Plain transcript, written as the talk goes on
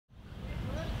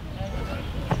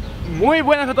Muy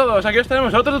buenas a todos, aquí os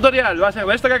tenemos otro tutorial. Va a ser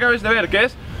esto que acabáis de ver, que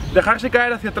es dejarse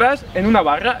caer hacia atrás en una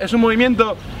barra. Es un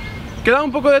movimiento que da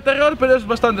un poco de terror, pero es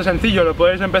bastante sencillo. Lo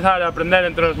podéis empezar a aprender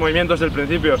entre los movimientos del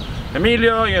principio.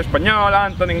 Emilio, en español,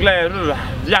 Anton, inglés,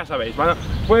 ya sabéis. Bueno,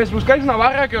 pues buscáis una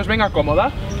barra que os venga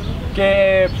cómoda,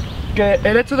 que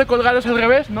el hecho de colgaros al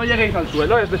revés no lleguéis al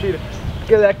suelo. Es decir,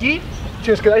 que de aquí,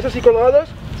 si os quedáis así colgados,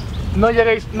 no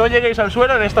lleguéis al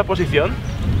suelo en esta posición.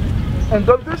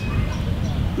 Entonces,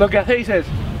 lo que hacéis es,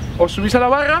 os subís a la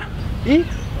barra y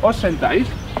os sentáis.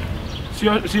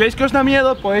 Si veis que os da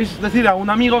miedo, podéis decir a un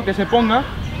amigo que se ponga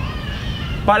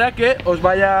para que os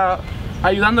vaya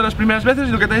ayudando las primeras veces.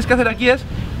 Y lo que tenéis que hacer aquí es,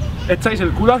 echáis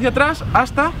el culo hacia atrás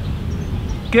hasta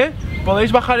que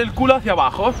podéis bajar el culo hacia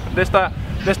abajo, de esta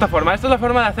forma. Esta es la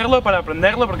forma de hacerlo para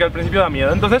aprenderlo, porque al principio da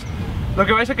miedo. Entonces, lo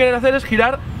que vais a querer hacer es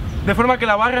girar de forma que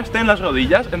la barra esté en las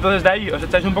rodillas. Entonces de ahí os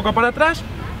echáis un poco para atrás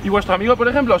y vuestro amigo, por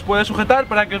ejemplo, os puede sujetar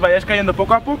para que os vayáis cayendo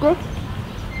poco a poco.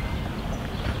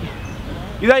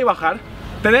 Y de ahí bajar.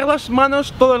 Tener las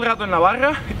manos todo el rato en la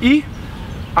barra y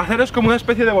haceros como una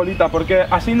especie de bolita, porque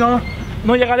así no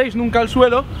llegaréis nunca al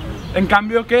suelo. En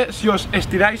cambio que si os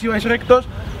estiráis y vais rectos,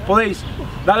 podéis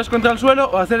daros contra el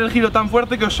suelo o hacer el giro tan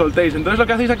fuerte que os soltéis. Entonces lo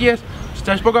que hacéis aquí es, os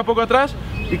echáis poco a poco atrás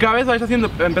y cada vez vais haciendo,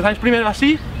 empezáis primero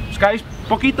así, os caéis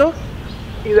poquito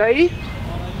y de ahí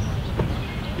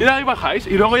bajáis.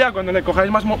 Y luego ya cuando le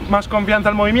cojáis más confianza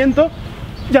al movimiento,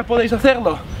 ya podéis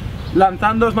hacerlo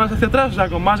lanzándoos más hacia atrás, o sea,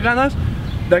 con más ganas.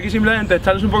 De aquí simplemente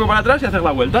echaros un poco para atrás y hacer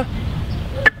la vuelta.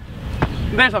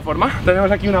 De esa forma.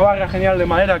 Tenemos aquí una barra genial de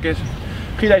madera que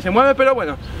gira y se mueve, pero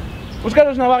bueno,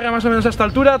 buscaros una barra más o menos a esta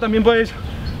altura. También podéis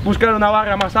buscar una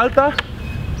barra más alta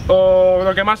o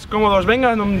lo que más cómodo os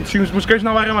venga. Si buscáis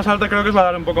una barra más alta creo que os va a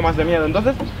dar un poco más de miedo.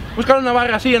 Entonces, buscar una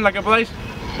barra así en la que podáis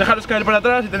dejaros caer para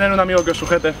atrás y tener un amigo que os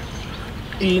sujete.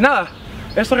 Y nada,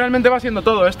 esto realmente va siendo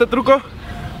todo. Este truco,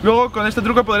 luego con este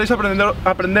truco podréis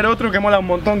aprender otro que mola un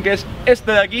montón, que es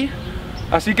este de aquí.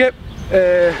 Así que,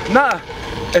 nada,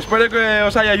 espero que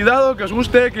os haya ayudado, que os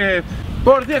guste, que...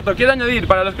 Por cierto, quiero añadir,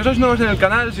 para los que sois nuevos en el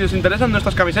canal, si os interesan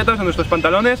nuestras camisetas o nuestros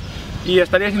pantalones y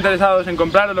estaríais interesados en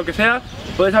comprar o lo que sea,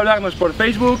 podéis hablarnos por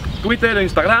Facebook, Twitter o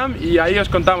Instagram y ahí os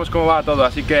contamos cómo va todo.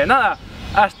 Así que nada,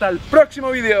 hasta el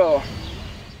próximo vídeo.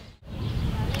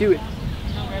 Do it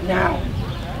now.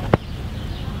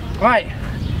 Right,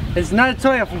 it's another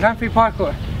tutorial from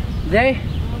clanfuryparkour. Today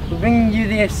we're bringing you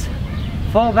this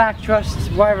full back thrust,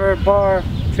 whatever bar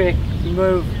trick,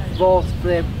 move, vault,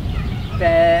 flip,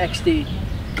 XD.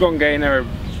 Con gainer.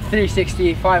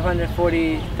 360,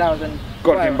 540,000.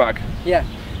 Corking back. Yeah,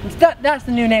 that's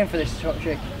the new name for this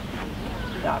trick.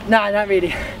 No, not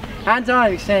really. Anton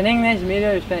is explaining English,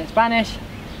 Emilio is explaining Spanish.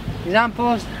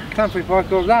 Examples,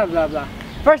 clanfuryparkour, blah blah blah.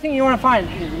 First thing you want to find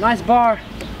is a nice bar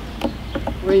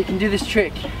where you can do this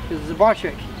trick, because it's a bar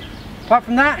trick. Apart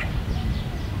from that,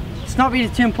 it's not really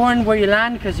too important where you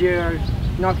land, because you're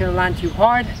not going to land too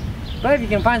hard. But if you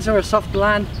can find somewhere soft to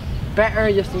land,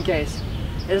 better, just in case.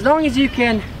 As long as you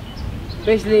can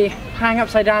basically hang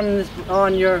upside down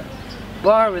on your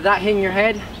bar without hitting your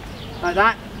head, like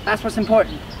that, that's what's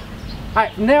important.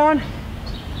 Alright, from there on,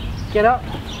 get up.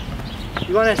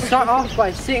 You want to start off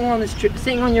by sitting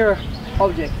on your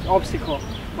object, obstacle,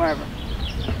 wherever.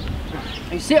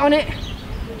 And you sit on it,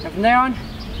 and from there on,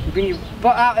 you bring your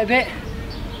butt out a bit,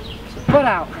 so butt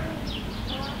out.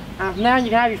 And from there on, you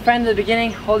can have your friend at the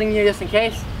beginning holding you just in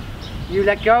case. You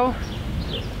let go.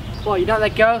 Well, you don't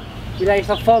let go, you let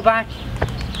yourself fall back.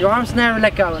 Your arms never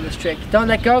let go in this trick. Don't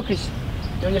let go, because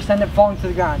you'll just end up falling to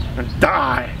the ground. And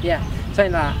die! Yeah,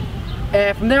 something like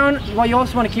that. From there on, what you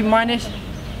also want to keep in mind is,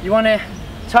 you want to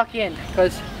tuck in,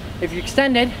 because if you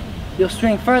extend it, you'll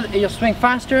swing further, you'll swing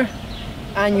faster,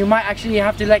 and you might actually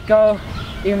have to let go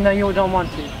even though you don't want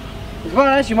to. As well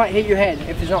as you might hit your head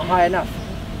if it's not high enough.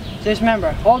 So just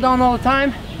remember, hold on all the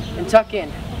time and tuck in.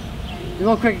 A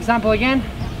little quick example again.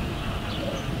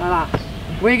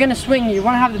 Where you're going to swing, you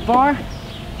want to have the bar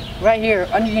right here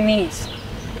under your knees.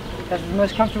 That's the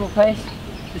most comfortable place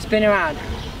to spin around.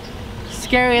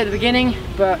 Scary at the beginning,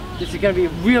 but this is going to be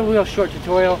a real short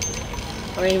tutorial.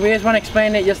 I mean, we just want to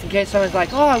explain it just in case someone's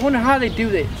like, oh, I wonder how they do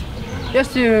this.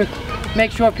 Just to make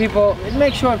sure people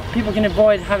can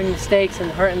avoid having mistakes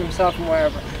and hurting themselves from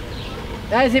wherever.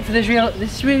 That is it for this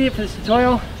is really it for this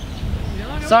tutorial.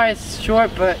 Sorry it's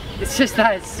short, but it's just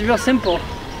that, it's real simple.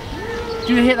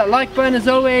 Do hit that like button as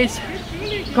always,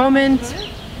 comment,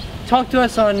 talk to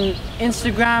us on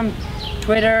Instagram,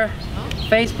 Twitter,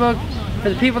 Facebook. For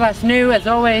the people that's new, as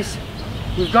always,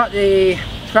 we've got the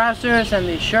trousers and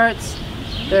the shirts.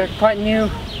 They're quite new.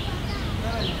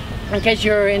 In case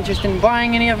you're interested in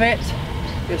buying any of it,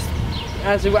 just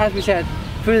as we said,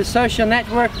 through the social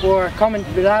network or comment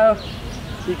below.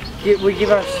 We give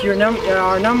us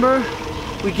our number.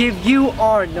 We give you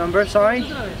our number, sorry,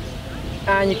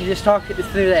 and you can just talk it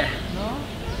through there.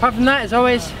 Apart from that, as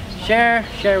always, share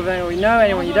with anyone you know,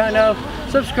 anyone you don't know.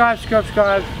 Subscribe,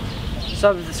 subscribe,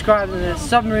 and the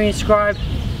submarine scribe,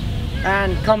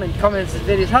 and comment if the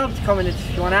videos helped. Comment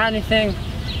if you want to add anything.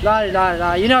 La la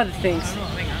la, you know the things.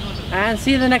 And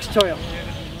see you in the next tutorial.